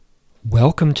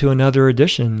Welcome to another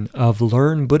edition of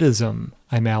Learn Buddhism.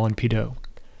 I'm Alan Pido.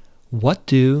 What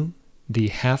do the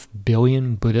 500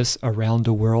 million Buddhists around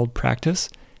the world practice,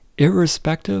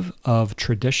 irrespective of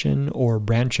tradition or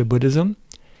branch of Buddhism?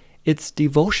 It's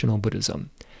devotional Buddhism.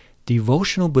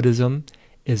 Devotional Buddhism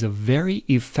is a very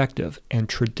effective and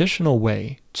traditional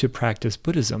way to practice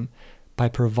Buddhism by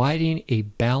providing a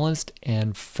balanced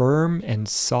and firm and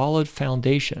solid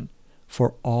foundation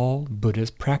for all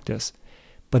Buddhist practice.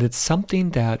 But it's something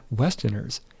that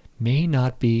Westerners may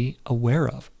not be aware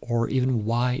of or even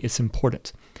why it's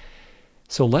important.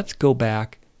 So let's go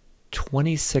back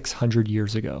 2,600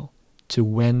 years ago to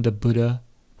when the Buddha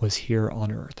was here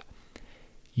on earth.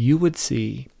 You would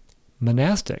see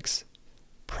monastics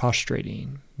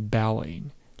prostrating,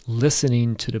 bowing,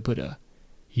 listening to the Buddha.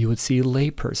 You would see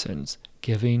laypersons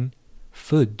giving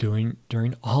food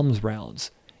during alms rounds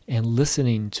and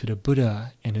listening to the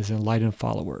Buddha and his enlightened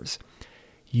followers.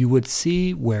 You would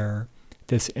see where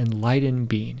this enlightened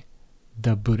being,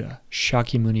 the Buddha,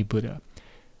 Shakyamuni Buddha,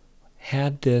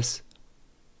 had this,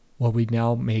 what we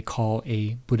now may call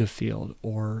a Buddha field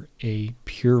or a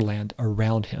pure land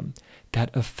around him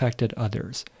that affected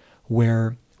others,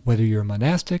 where whether you're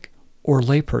monastic or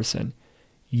layperson,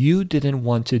 you didn't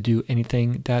want to do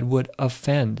anything that would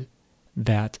offend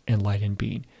that enlightened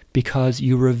being because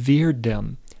you revered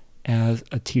them as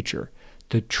a teacher.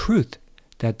 The truth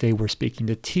that they were speaking,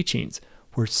 the teachings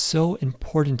were so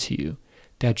important to you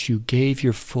that you gave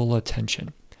your full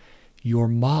attention. Your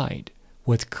mind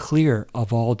was clear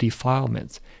of all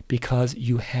defilements because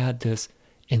you had this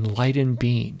enlightened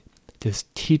being, this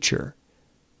teacher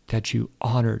that you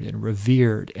honored and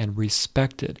revered and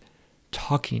respected,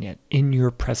 talking and in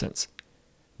your presence.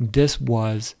 This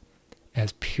was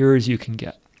as pure as you can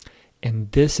get.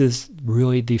 And this is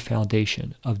really the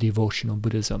foundation of devotional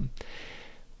Buddhism.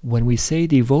 When we say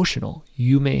devotional,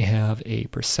 you may have a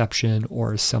perception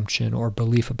or assumption or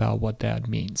belief about what that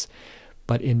means.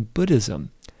 But in Buddhism,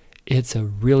 it's a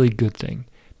really good thing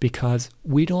because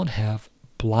we don't have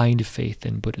blind faith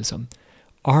in Buddhism.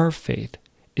 Our faith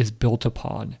is built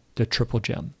upon the Triple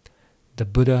Gem, the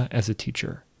Buddha as a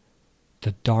teacher,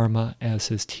 the Dharma as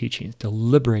his teachings, the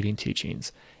liberating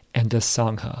teachings, and the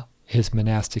Sangha, his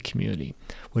monastic community,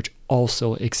 which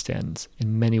also extends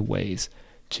in many ways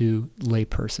to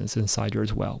laypersons inside there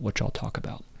as well, which I'll talk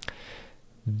about.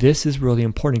 This is really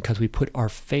important because we put our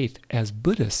faith as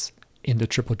Buddhists in the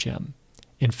Triple Gem.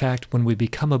 In fact, when we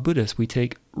become a Buddhist, we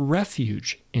take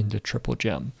refuge in the Triple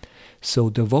Gem. So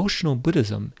devotional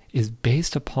Buddhism is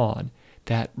based upon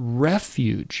that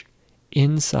refuge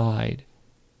inside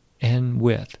and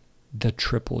with the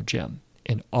Triple Gem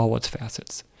in all its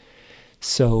facets.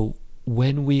 So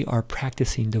when we are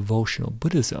practicing devotional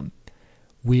Buddhism,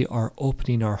 we are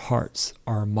opening our hearts,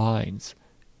 our minds,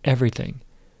 everything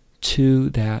to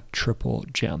that Triple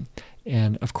Gem.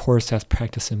 And of course, that's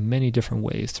practiced in many different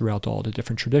ways throughout all the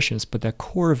different traditions, but the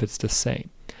core of it's the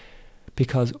same.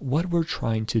 Because what we're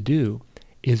trying to do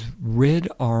is rid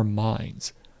our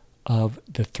minds of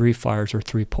the three fires or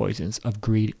three poisons of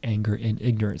greed, anger, and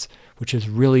ignorance, which is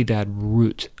really that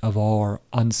root of all our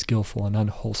unskillful and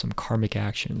unwholesome karmic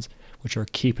actions, which are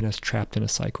keeping us trapped in a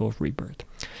cycle of rebirth.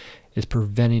 Is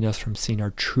preventing us from seeing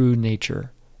our true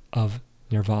nature of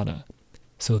nirvana.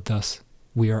 So thus,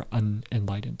 we are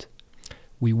unenlightened.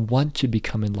 We want to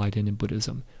become enlightened in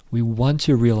Buddhism. We want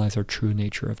to realize our true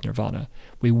nature of nirvana.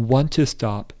 We want to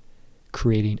stop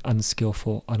creating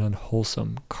unskillful and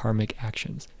unwholesome karmic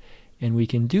actions. And we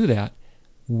can do that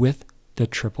with the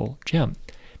Triple Gem,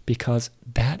 because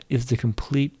that is the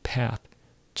complete path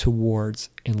towards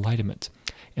enlightenment.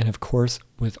 And of course,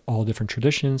 with all different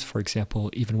traditions, for example,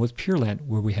 even with Pure Land,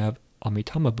 where we have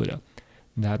Amitabha Buddha,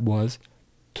 that was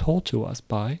told to us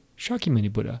by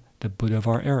Shakyamuni Buddha, the Buddha of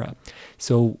our era.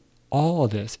 So all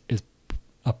of this is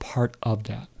a part of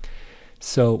that.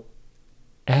 So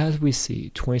as we see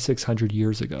 2,600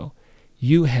 years ago,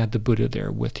 you had the Buddha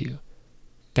there with you.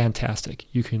 Fantastic.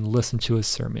 You can listen to his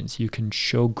sermons. You can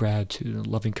show gratitude and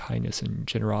loving kindness and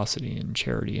generosity and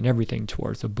charity and everything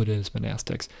towards the Buddhist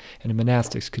monastics. And the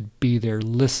monastics could be there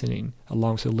listening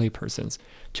alongside laypersons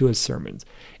to his sermons.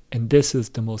 And this is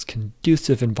the most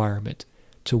conducive environment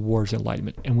towards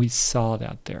enlightenment. And we saw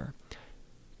that there.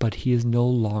 But he is no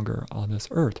longer on this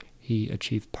earth. He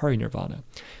achieved parinirvana.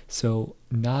 So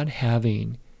not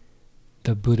having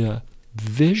the Buddha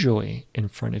visually in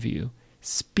front of you,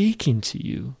 speaking to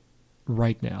you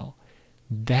right now,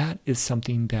 that is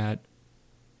something that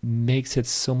makes it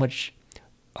so much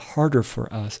harder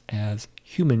for us as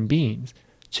human beings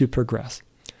to progress.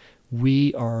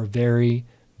 We are very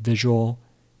visual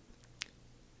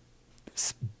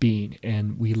being,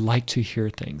 and we like to hear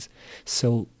things.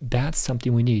 So that's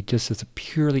something we need. Just as a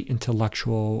purely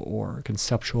intellectual or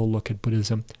conceptual look at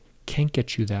Buddhism can't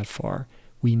get you that far.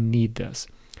 We need this.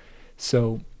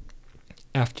 So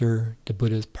after the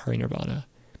Buddha's parinirvana,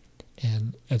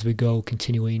 and as we go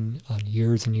continuing on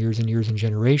years and years and years and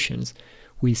generations,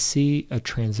 we see a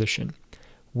transition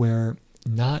where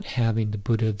not having the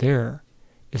Buddha there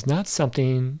is not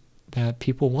something that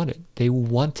people wanted. They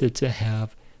wanted to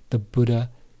have the Buddha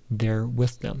there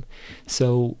with them.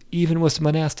 So even with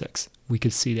monastics, we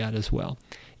could see that as well.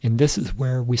 And this is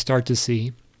where we start to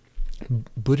see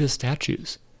Buddha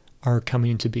statues are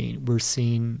coming into being. We're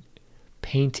seeing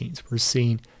paintings. We're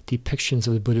seeing depictions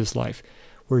of the Buddha's life.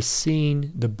 We're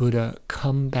seeing the Buddha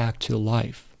come back to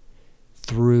life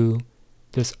through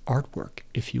this artwork,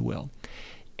 if you will.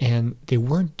 And they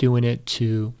weren't doing it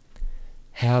to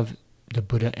have the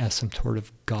Buddha as some sort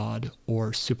of god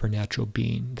or supernatural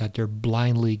being that they're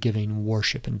blindly giving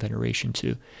worship and veneration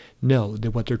to. No,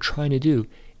 what they're trying to do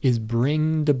is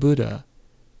bring the Buddha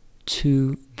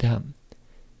to them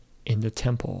in the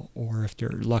temple, or if they're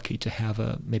lucky to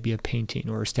have maybe a painting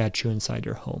or a statue inside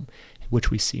their home, which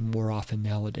we see more often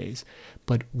nowadays.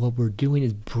 But what we're doing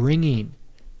is bringing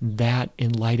that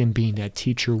enlightened being, that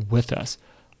teacher, with us.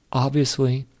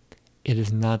 Obviously, it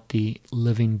is not the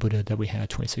living Buddha that we had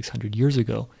 2,600 years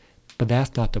ago, but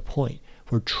that's not the point.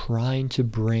 We're trying to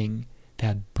bring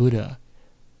that Buddha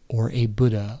or a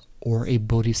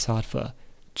Bodhisattva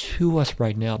to us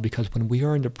right now, because when we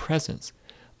are in the presence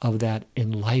of that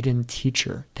enlightened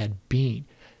teacher, that being,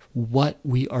 what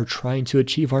we are trying to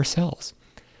achieve ourselves,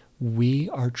 we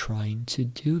are trying to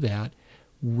do that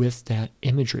with that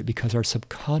imagery, because our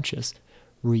subconscious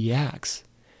reacts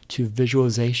to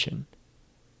visualization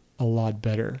a lot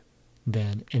better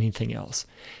than anything else.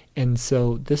 And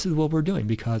so this is what we're doing,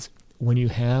 because when you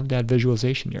have that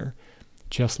visualization there,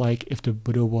 just like if the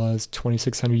Buddha was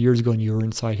 2,600 years ago and you were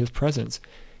inside his presence,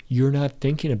 you're not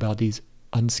thinking about these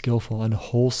unskillful,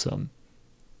 unwholesome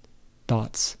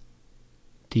thoughts,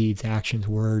 deeds, actions,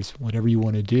 words, whatever you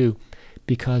want to do,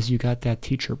 because you got that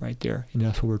teacher right there, and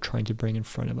that's what we're trying to bring in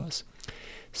front of us.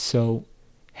 So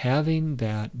having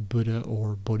that Buddha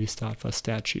or Bodhisattva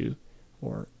statue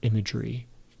or imagery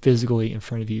physically in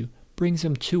front of you brings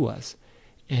them to us.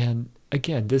 And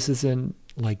again, this isn't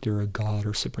like they're a god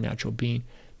or supernatural being,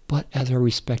 but as our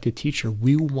respected teacher,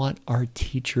 we want our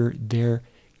teacher there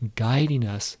guiding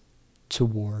us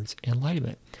towards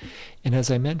enlightenment. And as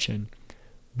I mentioned,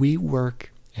 we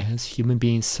work as human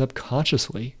beings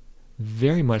subconsciously,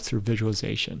 very much through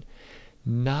visualization,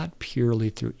 not purely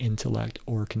through intellect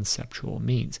or conceptual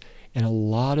means. And a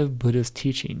lot of Buddhist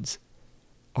teachings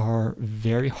are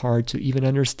very hard to even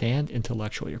understand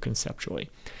intellectually or conceptually.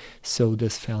 So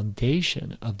this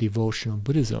foundation of devotional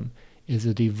Buddhism is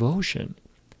a devotion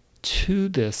to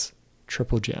this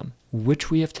triple gem, which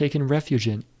we have taken refuge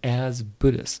in as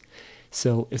Buddhists.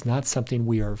 So it's not something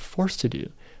we are forced to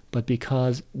do, but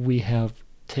because we have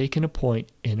taken a point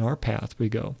in our path, we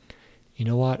go, you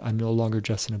know what, I'm no longer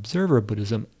just an observer of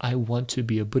Buddhism. I want to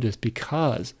be a Buddhist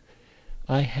because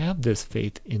I have this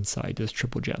faith inside this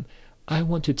triple gem. I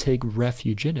want to take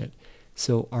refuge in it.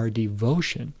 So our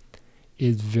devotion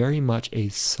is very much a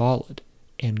solid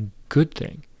and good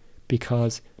thing,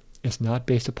 because it's not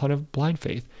based upon a blind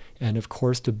faith. And of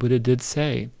course, the Buddha did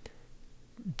say,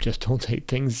 just don't take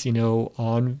things,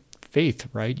 on faith,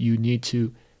 right? You need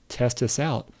to test this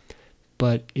out.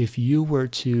 But if you were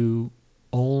to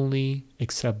only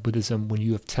accept Buddhism when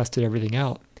you have tested everything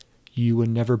out, you would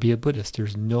never be a Buddhist.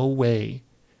 There's no way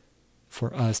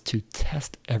for us to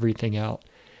test everything out.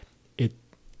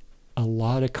 A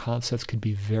lot of concepts could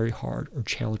be very hard or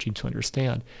challenging to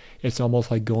understand. It's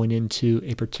almost like going into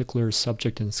a particular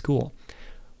subject in school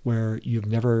where you've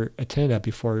never attended that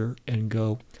before and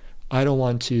go, I don't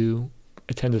want to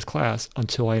attend this class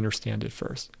until I understand it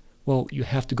first. Well, you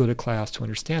have to go to class to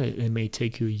understand it, and it may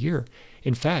take you a year.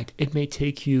 In fact, it may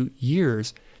take you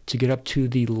years to get up to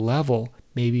the level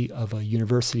maybe of a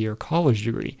university or college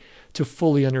degree to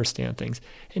fully understand things.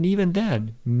 And even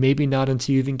then, maybe not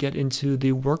until you even get into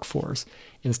the workforce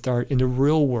and start in the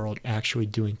real world actually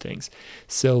doing things.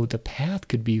 So the path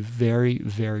could be very,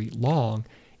 very long.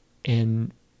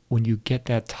 And when you get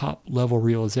that top level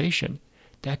realization,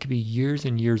 that could be years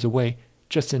and years away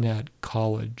just in that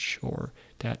college or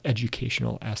that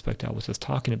educational aspect I was just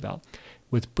talking about.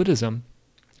 With Buddhism,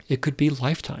 it could be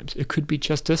lifetimes. It could be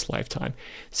just this lifetime.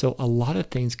 So a lot of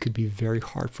things could be very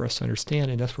hard for us to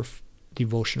understand, and that's where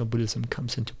devotional Buddhism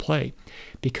comes into play,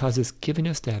 because it's giving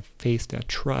us that faith, that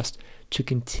trust to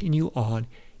continue on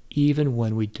even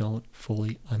when we don't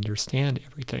fully understand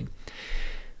everything.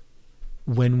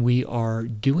 when we are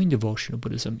doing devotional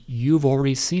Buddhism, you've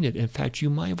already seen it. In fact, you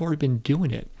might have already been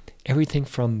doing it. Everything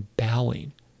from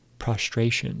bowing,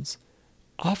 prostrations,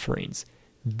 offerings.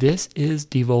 This is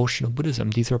devotional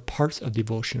Buddhism. These are parts of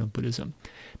devotional Buddhism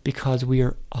because we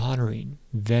are honoring,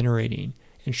 venerating,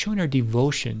 and showing our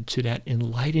devotion to that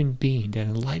enlightened being, that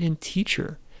enlightened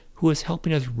teacher who is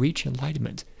helping us reach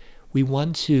enlightenment. We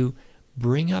want to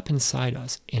bring up inside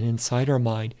us and inside our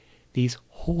mind these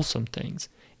wholesome things.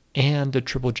 And the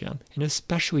Triple Gem, and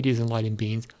especially these enlightened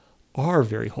beings, are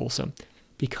very wholesome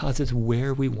because it's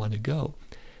where we want to go.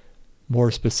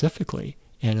 More specifically,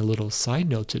 and a little side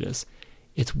note to this,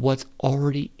 it's what's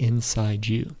already inside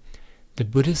you. The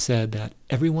Buddha said that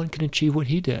everyone can achieve what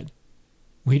he did.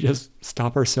 We just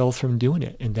stop ourselves from doing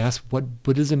it. And that's what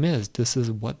Buddhism is. This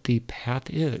is what the path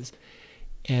is.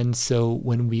 And so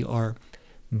when we are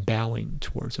bowing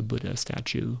towards a Buddha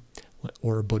statue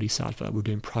or a bodhisattva, we're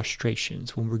doing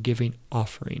prostrations, when we're giving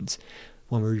offerings,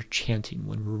 when we're chanting,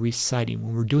 when we're reciting,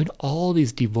 when we're doing all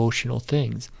these devotional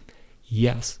things,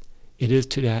 yes, it is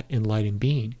to that enlightened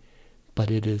being,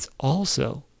 but it is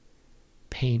also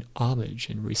paying homage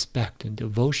and respect and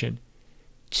devotion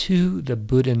to the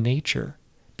Buddha nature,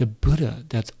 the Buddha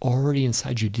that's already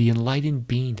inside you, the enlightened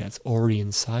being that's already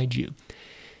inside you.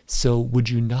 So would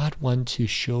you not want to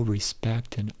show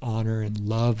respect and honor and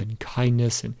love and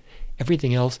kindness and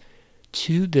everything else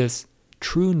to this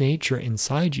true nature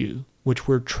inside you, which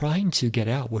we're trying to get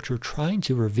out, which we're trying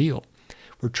to reveal?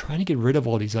 We're trying to get rid of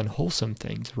all these unwholesome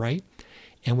things, right?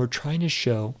 And we're trying to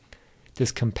show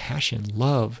this compassion,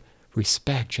 love,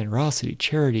 respect, generosity,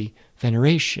 charity,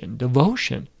 veneration,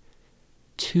 devotion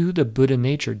to the Buddha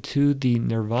nature, to the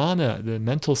nirvana, the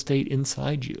mental state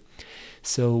inside you.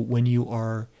 So when you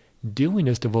are doing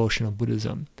this devotional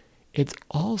Buddhism, it's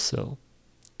also,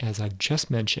 as I've just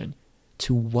mentioned,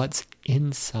 to what's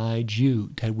inside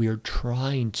you that we are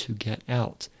trying to get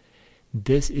out.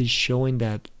 This is showing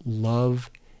that love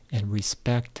and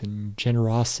respect and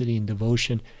generosity and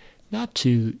devotion, not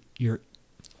to your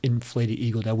inflated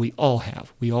ego that we all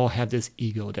have. We all have this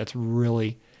ego that's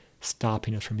really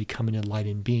stopping us from becoming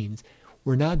enlightened beings.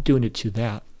 We're not doing it to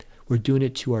that. We're doing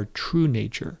it to our true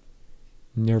nature,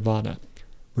 nirvana.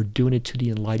 We're doing it to the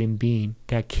enlightened being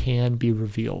that can be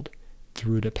revealed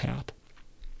through the path.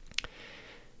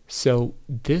 So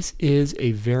this is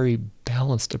a very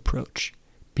balanced approach,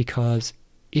 because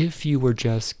if you were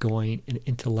just going an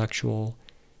intellectual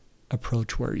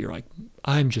approach where you're like,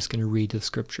 I'm just going to read the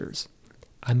scriptures,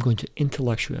 I'm going to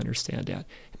intellectually understand that,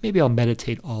 maybe I'll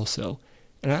meditate also,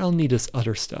 and I don't need this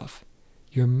other stuff,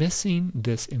 you're missing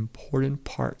this important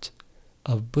part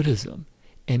of Buddhism.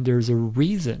 And there's a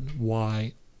reason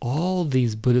why all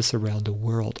these Buddhists around the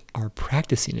world are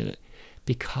practicing it,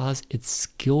 because it's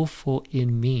skillful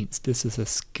in means. This is a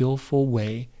skillful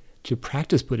way to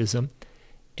practice Buddhism.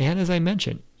 And as I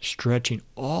mentioned, stretching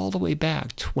all the way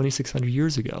back 2,600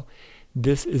 years ago,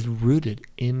 this is rooted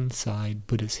inside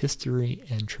Buddhist history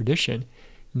and tradition,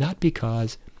 not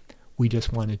because we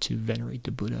just wanted to venerate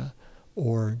the Buddha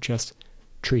or just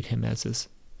treat him as this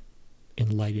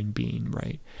enlightened being,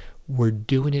 right? We're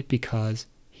doing it because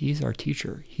he's our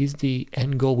teacher. He's the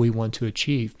end goal we want to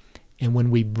achieve. And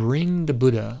when we bring the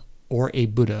Buddha or a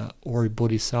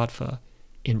Bodhisattva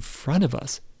in front of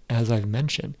us, as I've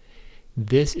mentioned,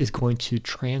 this is going to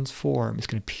transform, it's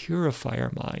going to purify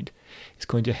our mind. It's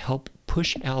going to help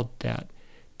push out that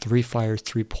 3 fires,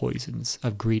 3 poisons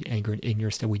of greed, anger, and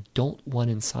ignorance that we don't want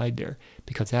inside there,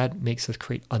 because that makes us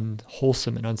create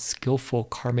unwholesome and unskillful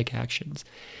karmic actions.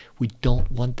 We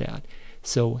don't want that.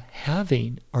 So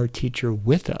having our teacher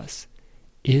with us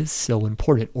is so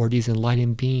important, or these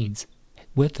enlightened beings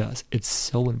with us, it's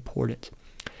so important.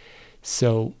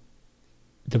 So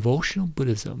devotional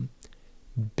Buddhism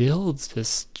builds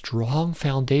this strong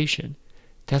foundation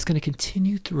that's going to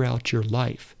continue throughout your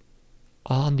life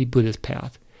on the Buddhist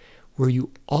path, where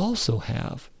you also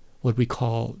have what we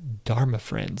call Dharma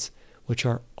friends, which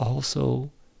are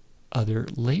also other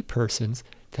laypersons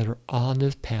that are on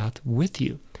this path with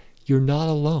you. You're not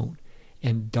alone.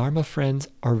 And Dharma friends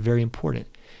are very important.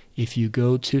 If you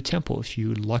go to a temple, if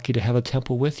you're lucky to have a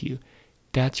temple with you,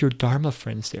 that's your Dharma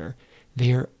friends there.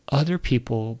 They are other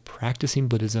people practicing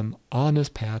Buddhism on this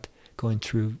path, going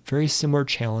through very similar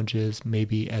challenges,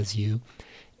 maybe as you,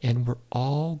 and we're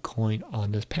all going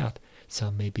on this path.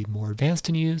 Some may be more advanced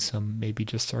than you, some may be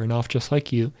just starting off just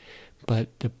like you, but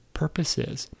the purpose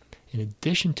is, in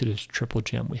addition to this triple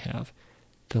gem we have,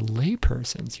 the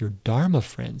laypersons, your Dharma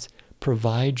friends,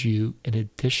 provide you an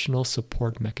additional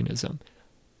support mechanism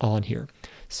on here.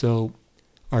 So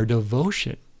our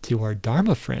devotion to our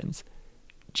Dharma friends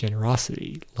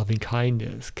generosity, loving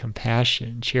kindness,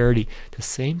 compassion, charity, the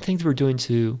same things we're doing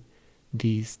to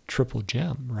these triple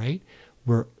gem, right?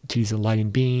 We're to these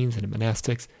enlightened beings and the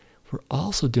monastics, we're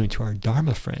also doing to our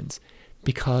Dharma friends,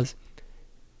 because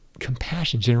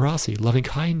compassion, generosity, loving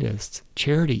kindness,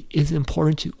 charity is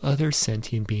important to other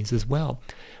sentient beings as well.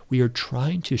 We are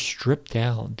trying to strip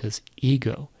down this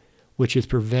ego, which is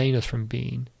preventing us from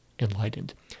being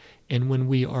enlightened. And when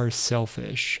we are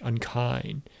selfish,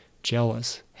 unkind,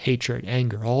 jealous, hatred,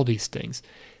 anger, all these things,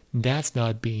 that's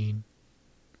not being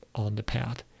on the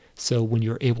path. So when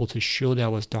you're able to show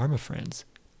that with Dharma friends,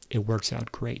 it works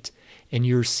out great. And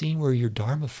you're seeing where your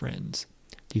Dharma friends,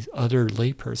 these other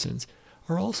laypersons,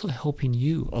 are also helping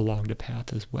you along the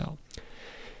path as well.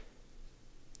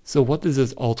 So what does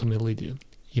this ultimately do?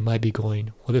 You might be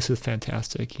going, well, this is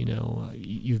fantastic.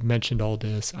 You've mentioned all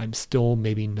this. I'm still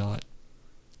maybe not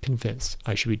convinced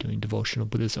I should be doing devotional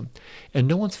Buddhism. And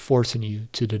no one's forcing you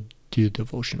to do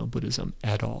devotional Buddhism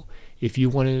at all. If you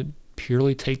want to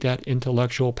purely take that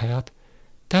intellectual path,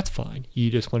 that's fine.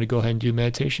 You just want to go ahead and do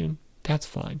meditation, that's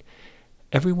fine.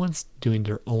 Everyone's doing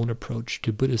their own approach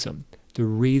to Buddhism. The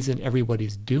reason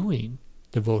everybody's doing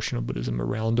devotional Buddhism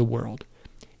around the world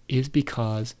is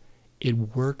because it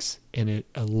works and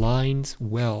it aligns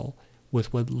well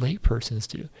with what laypersons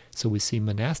do. So we see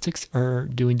monastics are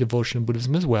doing devotional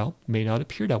Buddhism as well. May not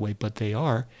appear that way, but they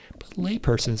are. But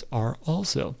laypersons are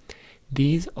also.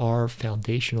 These are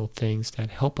foundational things that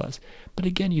help us. But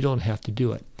again, you don't have to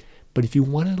do it. But if you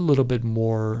wanted a little bit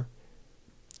more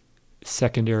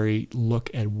secondary look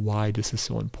at why this is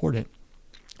so important,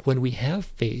 when we have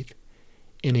faith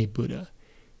in a Buddha,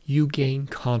 you gain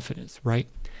confidence, right?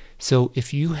 So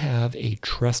if you have a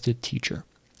trusted teacher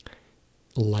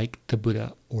like the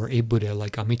Buddha, or a Buddha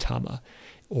like Amitabha,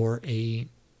 or a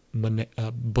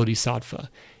Bodhisattva,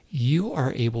 you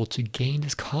are able to gain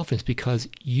this confidence because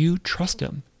you trust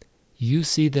them. You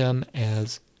see them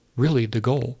as really the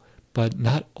goal, but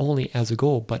not only as a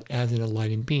goal, but as an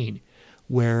enlightened being,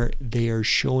 where they are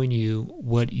showing you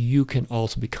what you can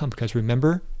also become. Because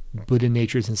remember, Buddha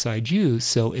nature is inside you,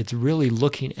 so it's really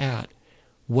looking at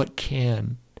what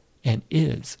can and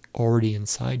is already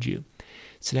inside you.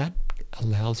 So that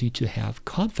allows you to have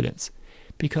confidence,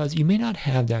 because you may not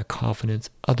have that confidence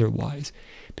otherwise,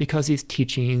 because these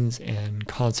teachings and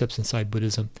concepts inside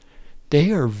Buddhism,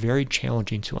 they are very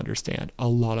challenging to understand, a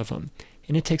lot of them,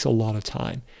 and it takes a lot of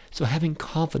time. So having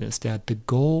confidence that the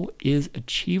goal is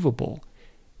achievable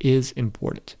is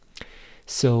important.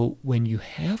 So when you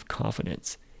have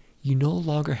confidence, you no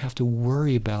longer have to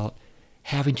worry about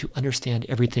having to understand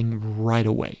everything right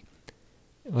away.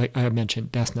 Like I mentioned,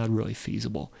 that's not really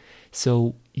feasible.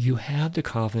 So you have the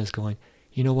confidence going,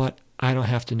 you know what? I don't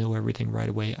have to know everything right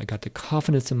away. I got the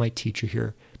confidence in my teacher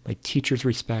here. My teacher's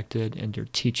respected and their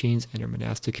teachings and their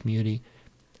monastic community.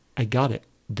 I got it.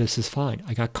 This is fine.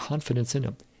 I got confidence in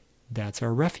them. That's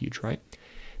our refuge, right?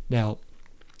 Now,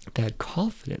 that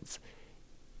confidence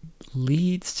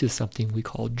leads to something we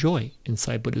call joy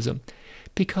inside Buddhism,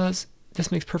 because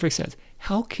this makes perfect sense.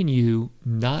 How can you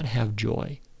not have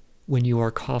joy when you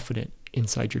are confident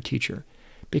inside your teacher?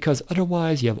 Because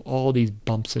otherwise you have all these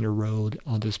bumps in the road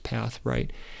on this path,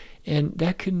 right? And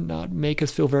that can not make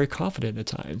us feel very confident at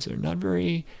times, or not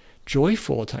very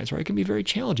joyful at times, right? It can be very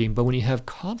challenging. But when you have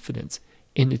confidence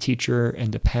in the teacher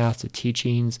and the path, the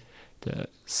teachings, the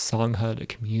Sangha, the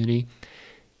community,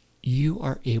 you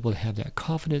are able to have that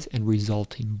confidence and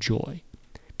resulting joy.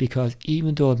 Because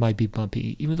even though it might be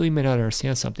bumpy, even though you may not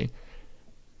understand something,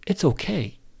 it's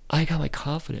okay. I got my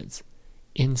confidence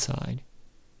inside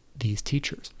these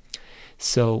teachers.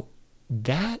 So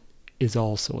that is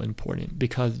also important,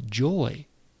 because joy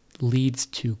leads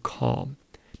to calm,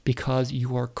 because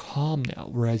you are calm now,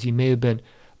 whereas you may have been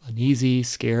uneasy,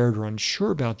 scared, or unsure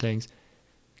about things.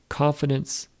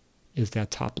 Confidence is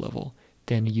that top level.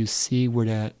 Then you see where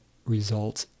that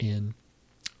results in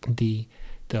the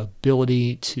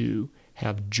ability to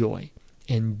have joy.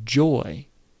 And joy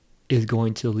is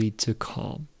going to lead to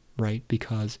calm, right?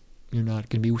 Because you're not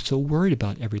going to be so worried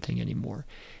about everything anymore.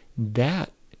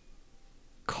 That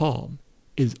calm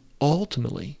is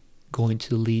ultimately going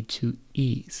to lead to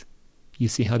ease. You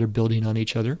see how they're building on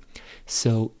each other?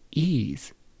 So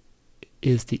ease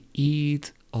is the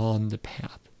ease on the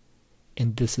path.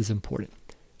 And this is important.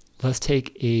 Let's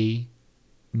take a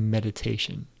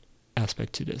meditation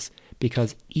aspect to this,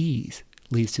 because ease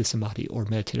leads to samadhi, or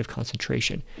meditative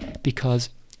concentration. Because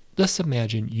let's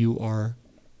imagine you are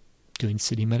doing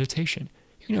sitting meditation.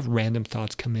 You're going to have random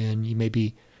thoughts come in. You may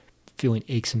be feeling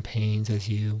aches and pains as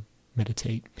you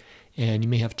meditate, and you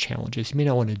may have challenges. You may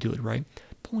not want to do it, right?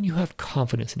 But when you have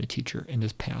confidence in a teacher and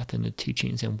this path and the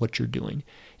teachings and what you're doing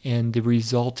and the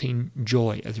resulting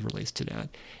joy as it relates to that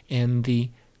and the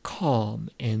calm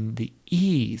and the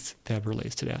ease that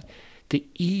relates to that, the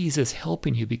ease is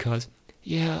helping you because,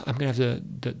 yeah, I'm going to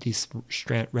have these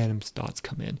random thoughts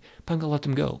come in, but I'm going to let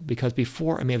them go because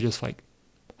before I may have just like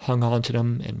hung on to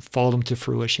them and followed them to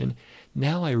fruition.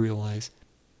 Now I realize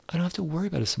I don't have to worry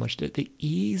about it so much. The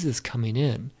ease is coming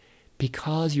in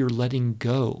because you're letting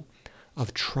go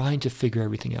of trying to figure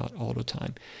everything out all the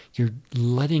time. You're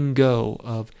letting go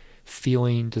of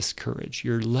feeling discouraged.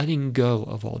 You're letting go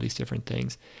of all these different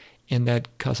things. And that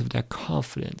because of that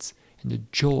confidence and the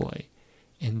joy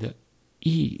and the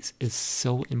ease is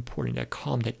so important. That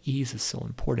calm, that ease is so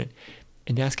important.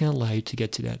 And that's going to allow you to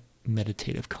get to that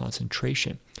meditative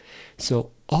concentration.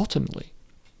 So ultimately,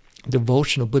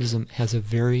 devotional Buddhism has a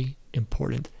very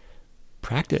important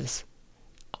practice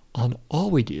on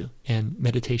all we do, and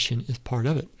meditation is part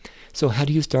of it. So how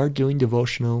do you start doing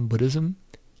devotional Buddhism?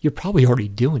 You're probably already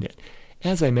doing it.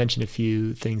 As I mentioned a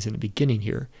few things in the beginning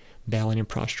here, bowing and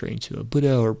prostrating to a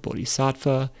Buddha or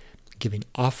Bodhisattva, giving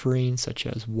offerings such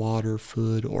as water,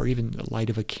 food, or even the light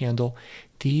of a candle,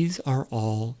 these are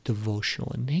all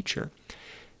devotional in nature.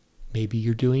 Maybe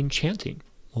you're doing chanting.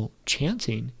 Well,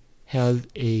 chanting has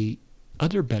a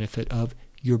other benefit of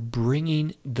you're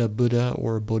bringing the Buddha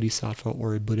or a Bodhisattva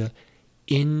or a Buddha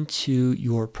into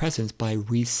your presence by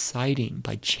reciting,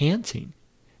 by chanting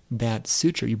that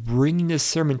sutra. You're bringing this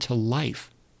sermon to life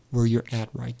where you're at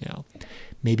right now.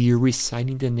 Maybe you're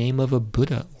reciting the name of a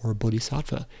Buddha or a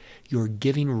Bodhisattva. You're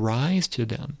giving rise to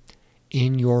them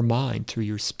in your mind through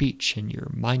your speech and your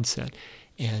mindset.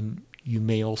 And you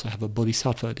may also have a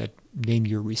Bodhisattva, that name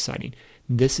you're reciting.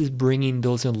 This is bringing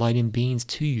those enlightened beings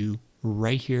to you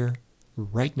right here,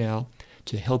 right now,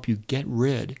 to help you get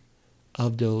rid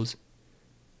of those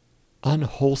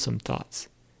unwholesome thoughts,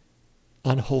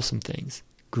 unwholesome things,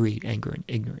 greed, anger, and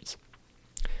ignorance.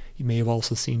 You may have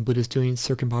also seen Buddhists doing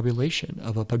circumambulation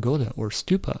of a pagoda or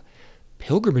stupa,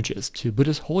 pilgrimages to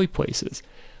Buddhist holy places,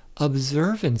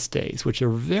 observance days, which are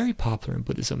very popular in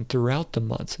Buddhism throughout the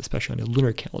months, especially on the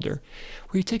lunar calendar,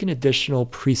 where you take in additional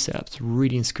precepts,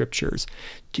 reading scriptures,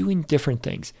 doing different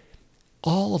things.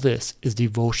 All of this is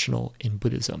devotional in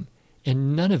Buddhism,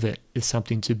 and none of it is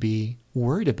something to be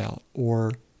worried about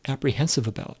or apprehensive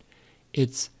about.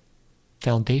 It's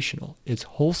foundational, it's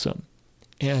wholesome,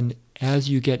 and as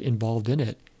you get involved in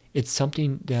it, it's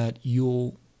something that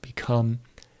you'll become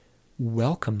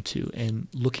welcome to and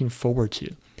looking forward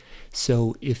to.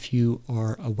 So if you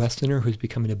are a Westerner who's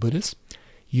becoming a Buddhist,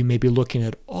 you may be looking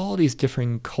at all these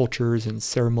different cultures and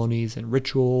ceremonies and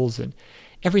rituals and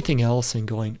everything else and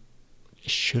going,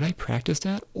 should I practice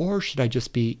that, or should I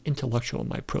just be intellectual in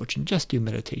my approach and just do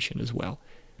meditation as well?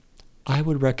 I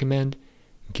would recommend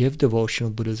give devotional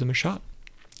Buddhism a shot.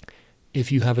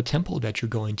 If you have a temple that you're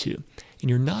going to and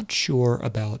you're not sure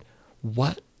about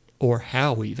what or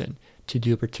how even to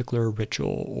do a particular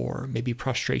ritual, or maybe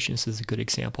prostrations is a good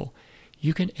example,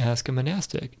 you can ask a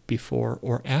monastic before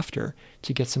or after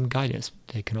to get some guidance.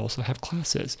 They can also have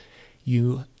classes.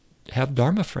 You have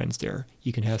Dharma friends there.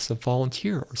 You can have some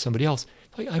volunteer or somebody else.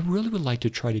 Like, I really would like to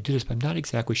try to do this, but I'm not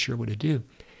exactly sure what to do.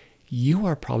 You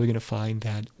are probably going to find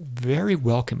that very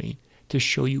welcoming to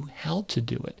show you how to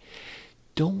do it.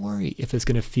 Don't worry if it's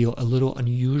going to feel a little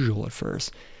unusual at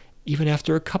first. Even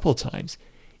after a couple of times,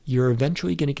 you're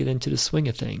eventually going to get into the swing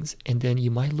of things, and then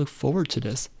you might look forward to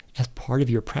this as part of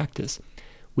your practice.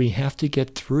 We have to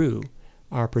get through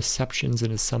our perceptions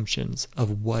and assumptions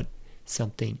of what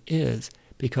something is,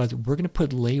 because we're going to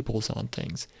put labels on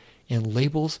things, and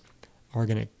labels are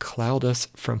going to cloud us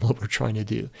from what we're trying to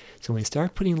do. So when we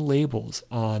start putting labels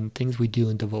on things we do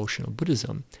in devotional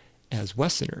Buddhism as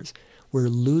Westerners, we're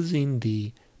losing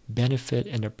the benefit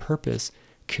and the purpose,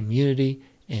 community,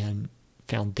 and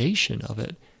foundation of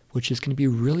it, which is going to be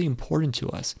really important to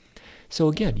us. So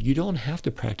again, you don't have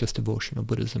to practice devotional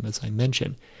Buddhism, as I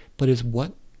mentioned, but it's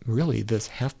what really this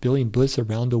 500 million Buddhists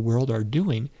around the world are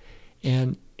doing,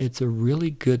 and it's a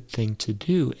really good thing to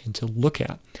do and to look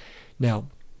at. Now,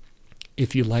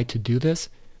 if you like to do this,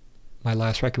 my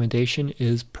last recommendation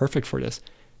is perfect for this.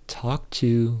 Talk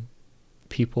to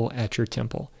people at your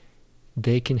temple.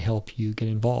 They can help you get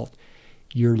involved.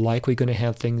 You're likely going to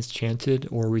have things chanted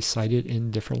or recited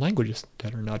in different languages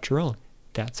that are not your own.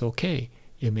 That's okay.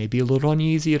 It may be a little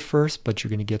uneasy at first, but you're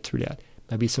going to get through that.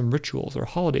 Maybe some rituals or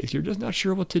holidays. You're just not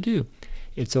sure what to do.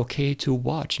 It's okay to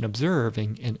watch and observe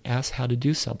and ask how to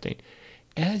do something.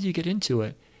 As you get into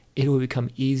it, it will become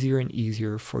easier and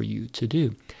easier for you to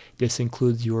do. This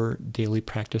includes your daily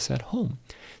practice at home.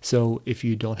 So if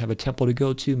you don't have a temple to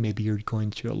go to, maybe you're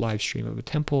going to a live stream of a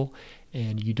temple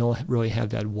and you don't really have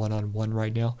that one-on-one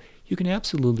right now, you can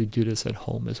absolutely do this at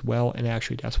home as well. And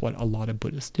actually, that's what a lot of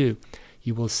Buddhists do.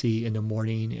 You will see in the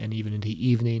morning and even in the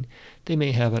evening, they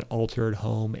may have an altar at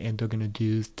home, and they're going to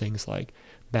do things like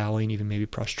bowing, even maybe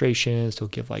prostrations. They'll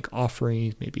give like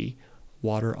offerings, maybe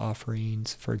water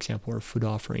offerings, for example, or food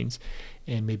offerings,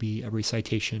 and maybe a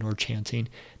recitation or chanting.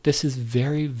 This is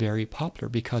very, very popular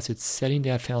because it's setting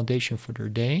that foundation for their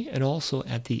day and also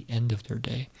at the end of their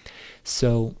day.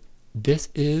 So this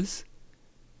is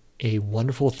a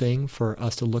wonderful thing for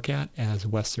us to look at as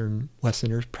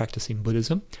Westerners practicing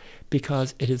Buddhism,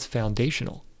 because it is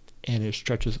foundational and it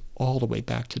stretches all the way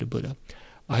back to the Buddha.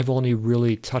 I've only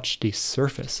really touched the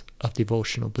surface of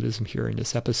devotional Buddhism here in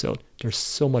this episode. There's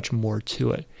so much more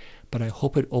to it, but I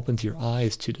hope it opens your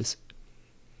eyes to this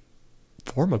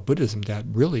form of Buddhism that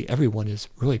really everyone is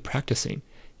really practicing,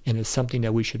 and is something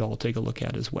that we should all take a look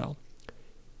at as well.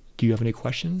 Do you have any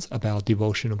questions about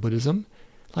devotional Buddhism?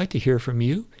 I'd like to hear from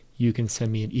you. You can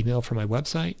send me an email from my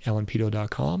website,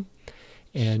 alanpeto.com,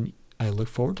 and I look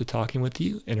forward to talking with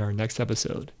you in our next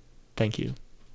episode. Thank you.